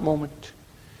in that moment.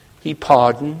 He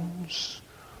pardons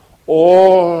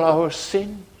all our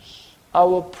sins,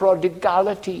 our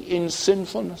prodigality in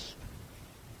sinfulness,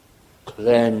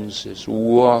 cleanses,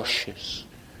 washes,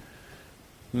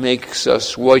 makes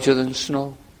us whiter than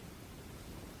snow.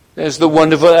 There's the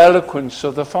wonderful eloquence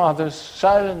of the Father's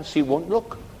silence. He won't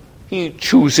look. He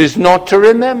chooses not to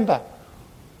remember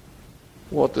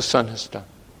what the Son has done.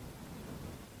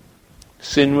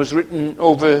 Sin was written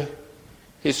over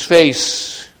his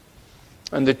face,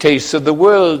 and the taste of the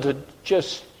world had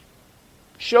just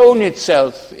shown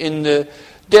itself in the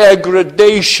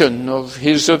degradation of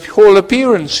his whole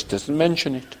appearance. He doesn't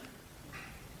mention it.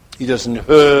 He doesn't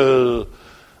hurl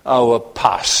our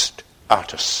past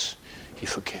at us. He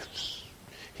forgives.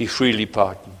 He freely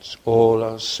pardons all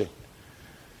our sin.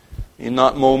 In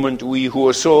that moment, we who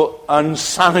are so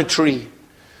unsanitary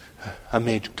are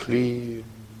made clean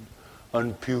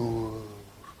and pure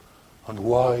and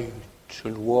white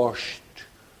and washed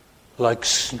like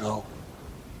snow.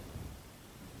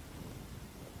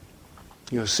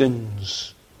 Your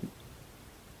sins,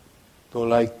 though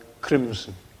like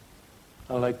crimson,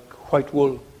 are like white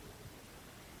wool.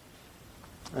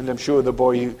 And I'm sure the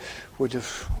boy would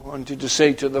have wanted to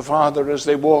say to the father as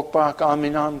they walked back arm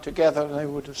in arm together, they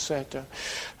would have said,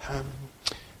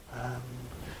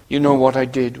 you know what I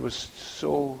did was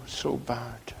so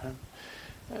bad.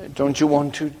 Don't you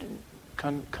want to,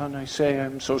 can I say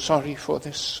I'm so sorry for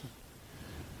this?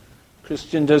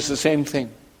 Christian does the same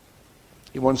thing.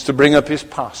 He wants to bring up his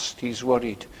past. He's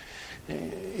worried.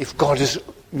 If God is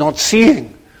not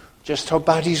seeing just how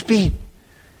bad he's been,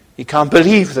 he can't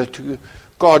believe that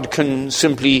God can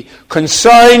simply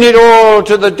consign it all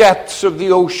to the depths of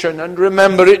the ocean and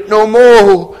remember it no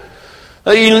more.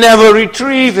 He'll never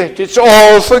retrieve it. It's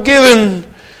all forgiven.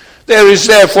 There is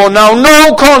therefore now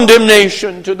no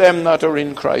condemnation to them that are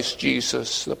in Christ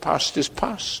Jesus. The past is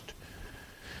past.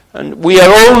 And we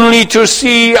are only to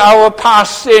see our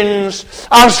past sins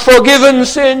as forgiven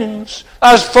sins,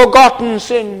 as forgotten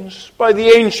sins by the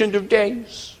Ancient of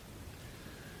Days.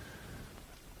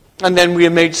 And then we are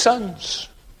made sons.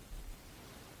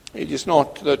 It is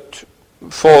not that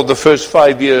for the first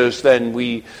 5 years then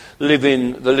we live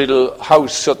in the little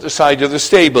house at the side of the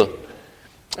stable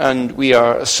and we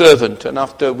are a servant, and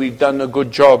after we've done a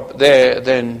good job there,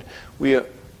 then we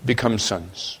become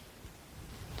sons.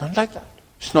 Not like that.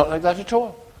 It's not like that at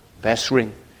all. Best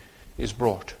ring is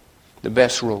brought. The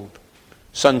best robe.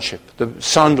 Sonship. The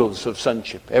sandals of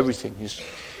sonship. Everything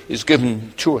is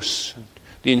given to us. And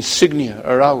the insignia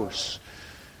are ours.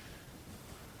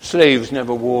 Slaves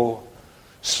never wore.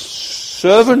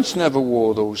 Servants never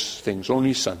wore those things.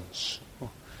 Only sons.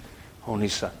 Only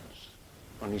sons.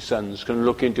 Only sons can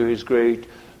look into his great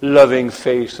loving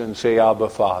face and say, Abba,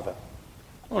 Father.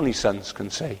 Only sons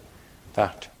can say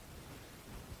that.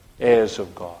 Heirs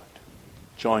of God,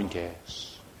 joint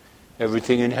heirs,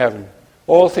 everything in heaven,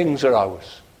 all things are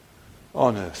ours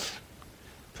on earth,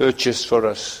 purchased for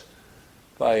us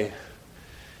by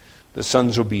the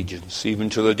Son's obedience, even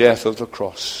to the death of the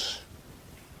cross.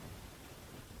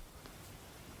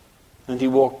 And he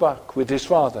walked back with his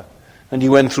father, and he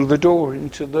went through the door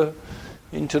into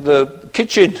the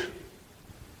kitchen.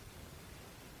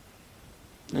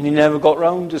 And he never got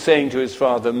round to saying to his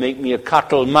father, make me a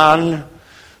cattle man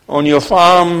on your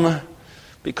farm,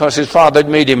 because his father had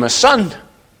made him a son.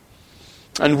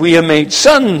 And we are made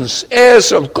sons,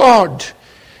 heirs of God,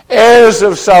 heirs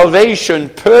of salvation,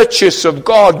 purchase of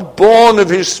God, born of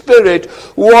his Spirit,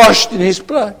 washed in his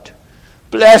blood.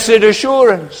 Blessed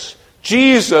assurance,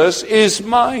 Jesus is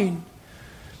mine.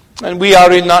 And we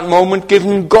are in that moment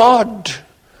given God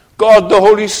the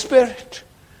Holy Spirit.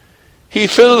 He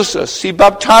fills us, he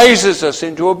baptizes us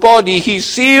into a body, he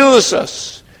seals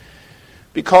us.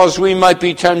 Because we might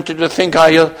be tempted to think,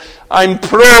 I'm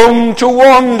prone to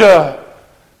wander.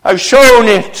 I've shown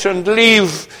it and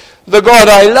leave the God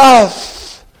I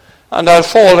love. And I'll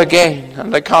fall again.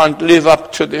 And I can't live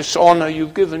up to this honor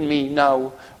you've given me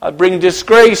now. I'll bring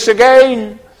disgrace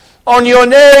again. On your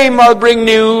name I'll bring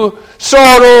new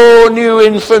sorrow, new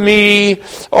infamy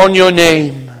on your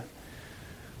name.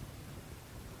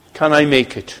 Can I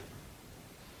make it?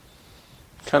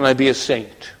 Can I be a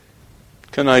saint?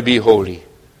 Can I be holy?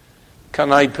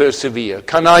 Can I persevere?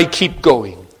 Can I keep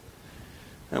going?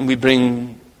 And we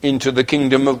bring into the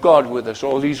kingdom of God with us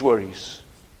all these worries.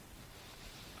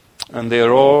 And they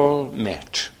are all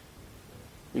met.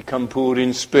 We come poor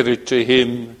in spirit to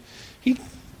him. He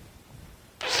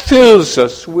fills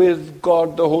us with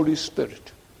God the Holy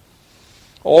Spirit.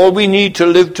 All we need to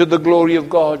live to the glory of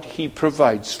God, he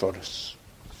provides for us.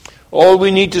 All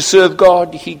we need to serve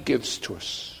God, he gives to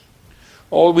us.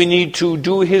 All we need to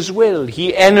do his will,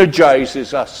 he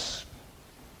energizes us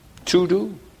to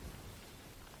do.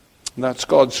 And that's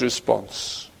God's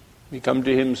response. We come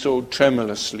to him so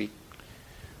tremulously.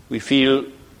 We feel,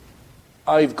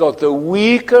 I've got the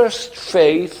weakest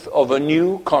faith of a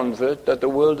new convert that the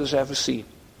world has ever seen.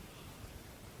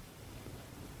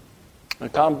 I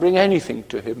can't bring anything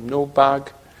to him. No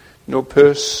bag, no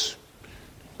purse.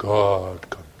 God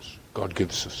comes. God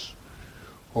gives us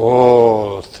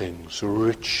all things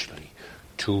richly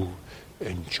to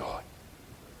enjoy.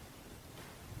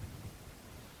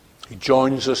 He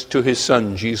joins us to his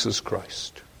Son, Jesus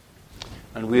Christ.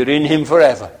 And we're in him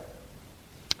forever,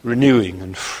 renewing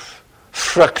and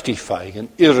fructifying and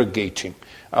irrigating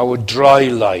our dry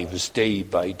lives day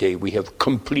by day. We have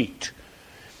complete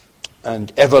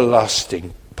and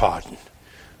everlasting pardon.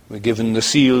 We're given the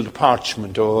sealed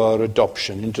parchment of our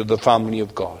adoption into the family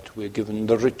of God. We're given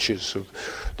the riches of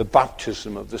the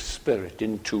baptism of the Spirit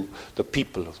into the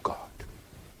people of God.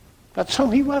 That's how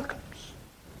he welcomes.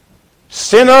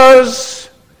 Sinners,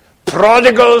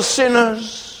 prodigal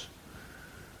sinners.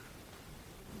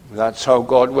 That's how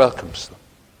God welcomes them.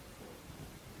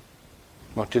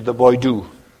 What did the boy do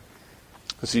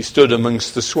as he stood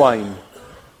amongst the swine,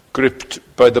 gripped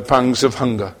by the pangs of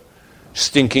hunger,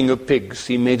 stinking of pigs?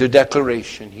 He made a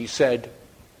declaration. He said,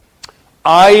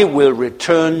 I will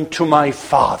return to my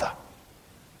Father.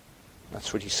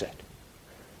 That's what he said.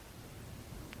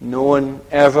 No one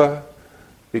ever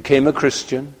became a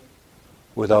Christian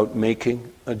without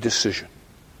making a decision.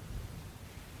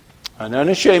 And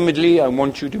unashamedly, I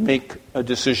want you to make a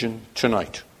decision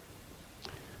tonight.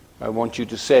 I want you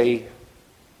to say,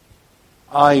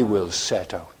 I will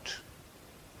set out.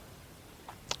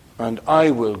 And I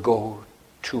will go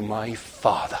to my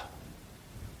Father.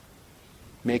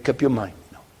 Make up your mind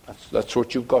now. That's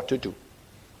what you've got to do.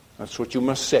 That's what you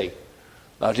must say.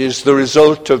 That is the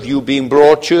result of you being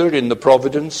brought here in the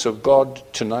providence of God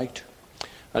tonight.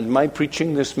 And my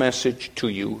preaching this message to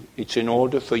you, it's in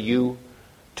order for you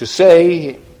to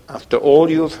say, after all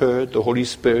you have heard, the Holy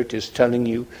Spirit is telling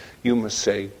you, you must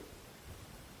say,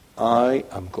 I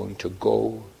am going to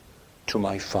go to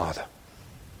my Father.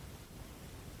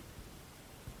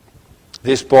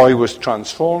 This boy was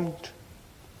transformed,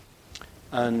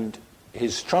 and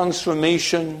his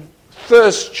transformation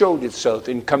first showed itself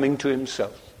in coming to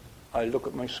himself. I look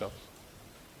at myself.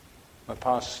 My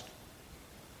past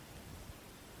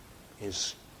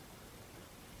is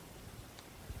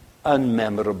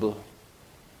unmemorable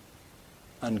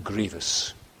and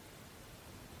grievous.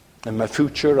 And my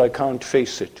future, I can't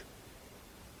face it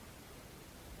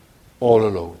all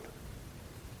alone.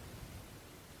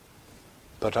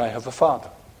 But I have a Father.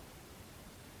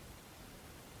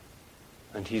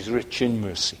 And he's rich in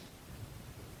mercy.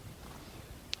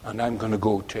 And I'm going to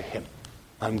go to him.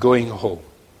 I'm going home.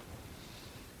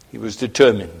 He was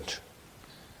determined.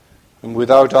 And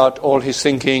without that, all his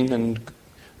thinking and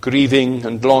grieving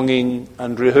and longing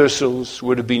and rehearsals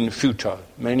would have been futile.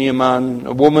 Many a man,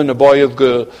 a woman, a boy, a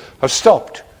girl have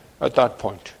stopped at that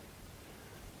point.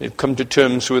 They've come to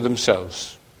terms with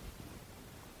themselves.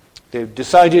 They've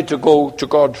decided to go to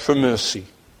God for mercy.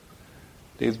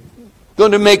 They're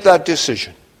going to make that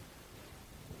decision.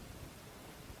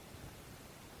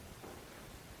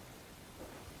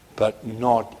 But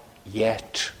not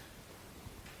yet.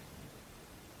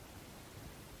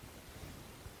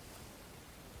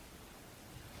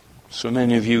 So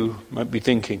many of you might be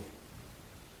thinking,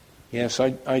 yes,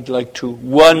 I'd like to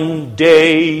one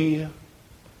day.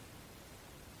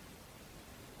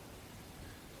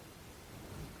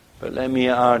 But let me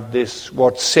add this,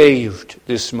 what saved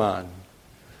this man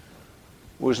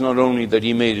was not only that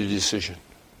he made a decision.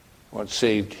 What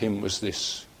saved him was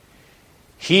this.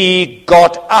 He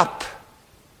got up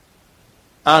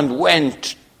and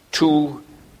went to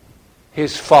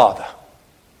his father.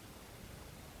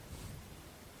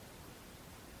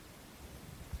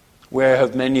 Where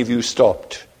have many of you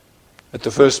stopped? At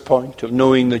the first point of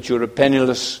knowing that you're a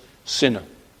penniless sinner.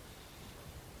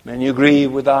 Many agree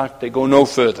with that. They go no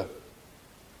further.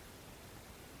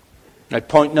 At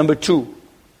point number 2,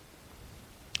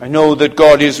 I know that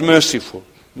God is merciful.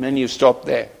 Many have stopped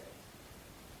there.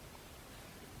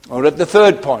 Or at the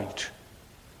third point,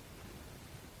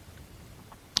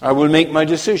 I will make my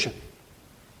decision.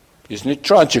 Isn't it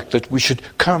tragic that we should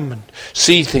come and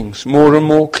see things more and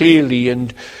more clearly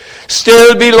and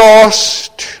still be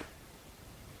lost?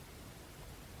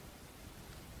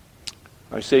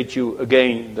 I say to you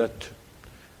again that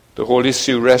the whole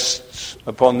issue rests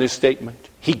upon this statement.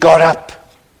 He got up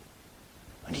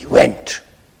and he went.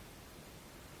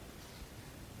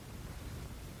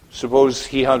 Suppose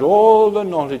he had all the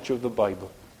knowledge of the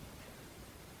Bible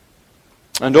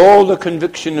and all the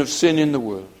conviction of sin in the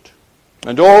world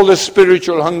and all the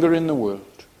spiritual hunger in the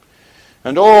world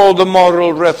and all the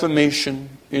moral reformation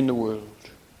in the world.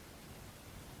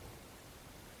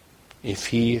 If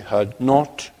he had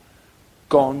not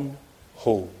gone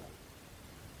home,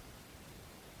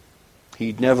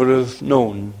 he'd never have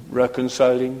known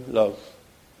reconciling love,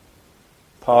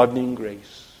 pardoning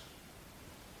grace,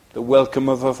 the welcome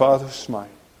of a father's smile,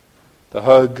 the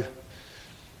hug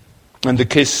and the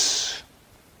kiss,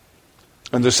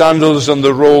 and the sandals and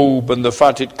the robe and the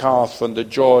fatted calf and the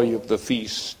joy of the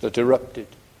feast that erupted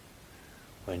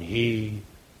when he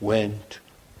went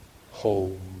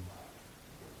home.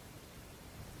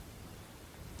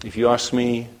 If you ask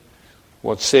me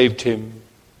what saved him,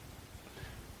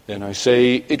 then I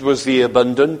say it was the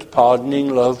abundant,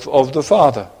 pardoning love of the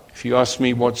Father. If you ask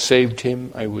me what saved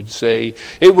him, I would say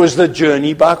it was the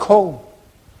journey back home.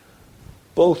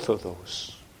 Both of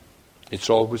those. It's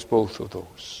always both of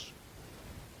those.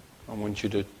 I want you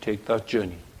to take that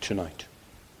journey tonight.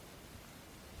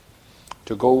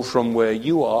 To go from where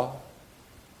you are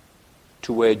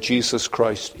to where Jesus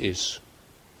Christ is.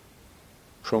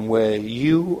 From where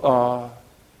you are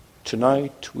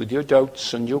tonight with your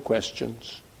doubts and your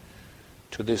questions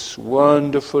to this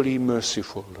wonderfully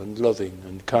merciful and loving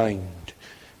and kind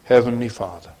Heavenly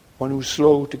Father, one who's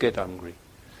slow to get angry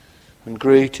and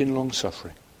great in long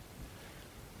suffering.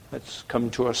 Let's come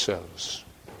to ourselves.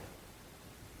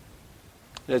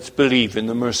 Let's believe in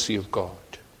the mercy of God.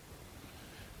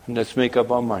 And let's make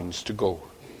up our minds to go.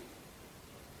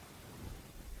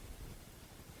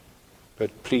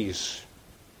 But please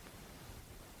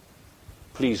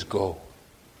go.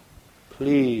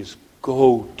 Please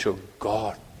go to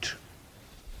God.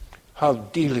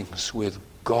 Have dealings with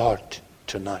God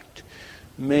tonight.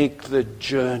 Make the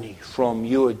journey from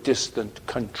your distant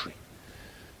country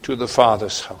to the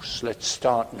Father's house. Let's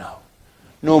start now.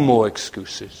 No more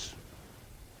excuses.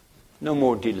 No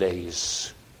more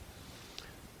delays.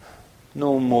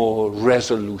 No more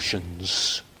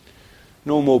resolutions.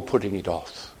 No more putting it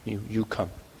off. You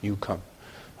come.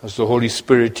 As the Holy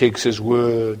Spirit takes His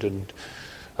word and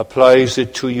applies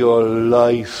it to your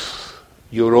life,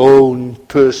 your own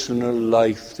personal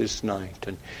life this night,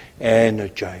 and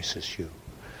energizes you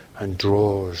and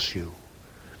draws you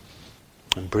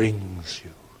and brings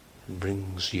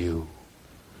you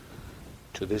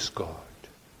to this God,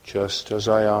 just as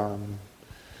I am,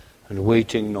 and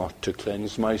waiting not to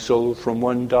cleanse my soul from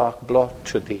one dark blot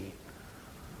to Thee,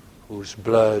 whose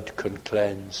blood can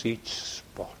cleanse each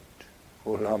spot.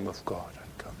 O Lamb of God,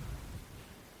 I come.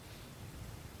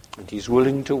 And He's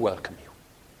willing to welcome you.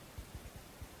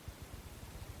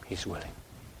 He's willing.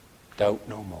 Doubt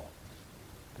no more.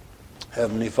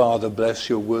 Heavenly Father, bless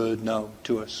your word now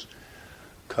to us.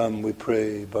 Come, we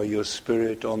pray, by your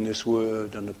Spirit on this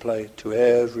word and apply it to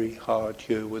every heart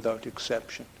here without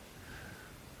exception.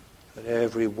 That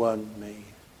everyone may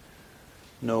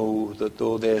know that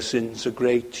though their sins are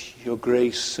great, your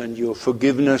grace and your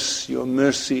forgiveness, your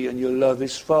mercy and your love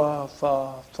is far,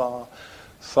 far, far,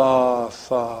 far,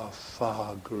 far,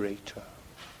 far greater.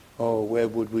 Oh, where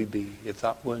would we be if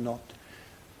that were not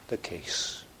the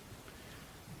case?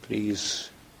 Please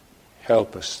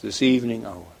help us this evening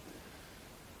hour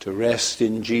to rest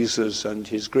in Jesus and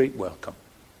His great welcome.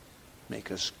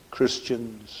 Make us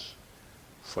Christians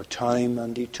for time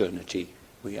and eternity.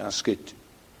 We ask it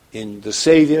In the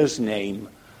Saviour's name,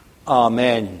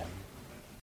 Amen.